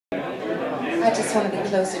I just want to be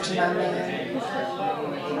closer to my man.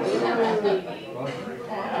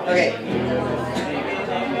 Okay.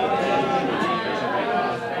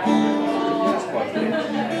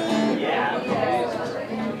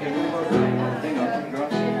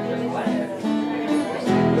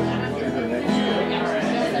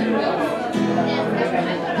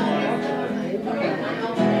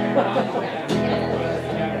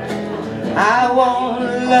 I want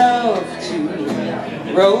love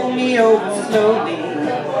to roll me over slowly,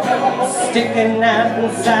 stick a knife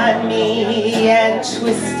inside me and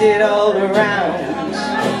twist it all around.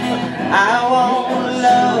 I want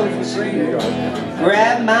love to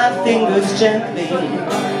grab my fingers gently,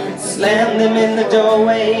 slam them in the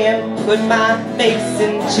doorway and put my face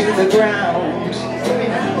into the ground.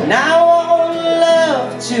 And I want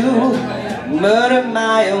love to murder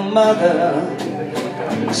my own mother,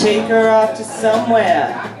 take her off to somewhere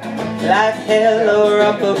like hell or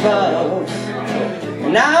up above.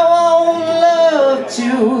 And I want love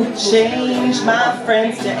to change my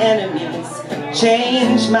friends to enemies,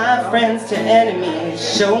 change my friends to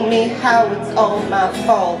enemies, show me how it's all my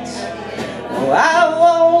fault. Oh, I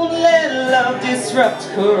won't let love disrupt,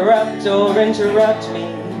 corrupt, or interrupt me.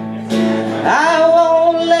 I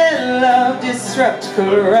won't let love disrupt,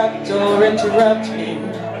 corrupt, or interrupt me.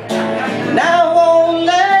 And I won't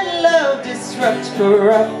let love disrupt,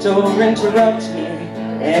 corrupt, or interrupt me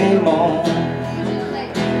anymore.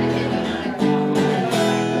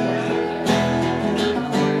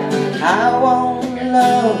 I want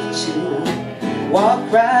love to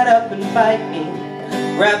walk right up and fight me,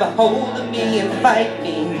 grab a hold of me and fight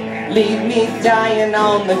me, leave me dying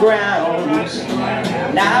on the ground.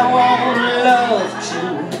 And I want love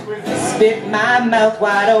to spit my mouth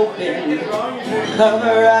wide open,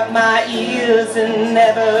 cover up my ears and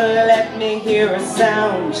never let me hear a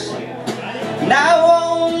sound. And I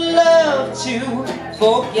want love to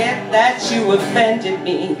forget that you offended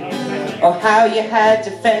me, or how you had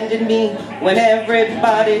defended me when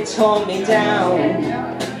everybody tore me down.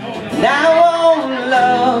 And I want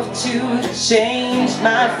love to change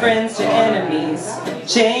my friends to enemies,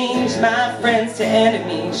 change my friends to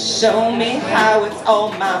enemies, show me how it's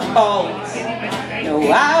all my fault. No,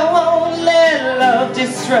 I won't let love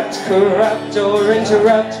disrupt, corrupt, or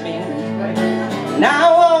interrupt me. And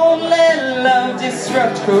I won't let love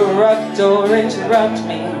disrupt, corrupt, or interrupt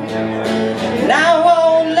me. And I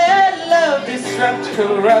won't let love disrupt,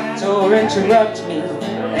 corrupt, or interrupt me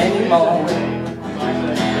anymore.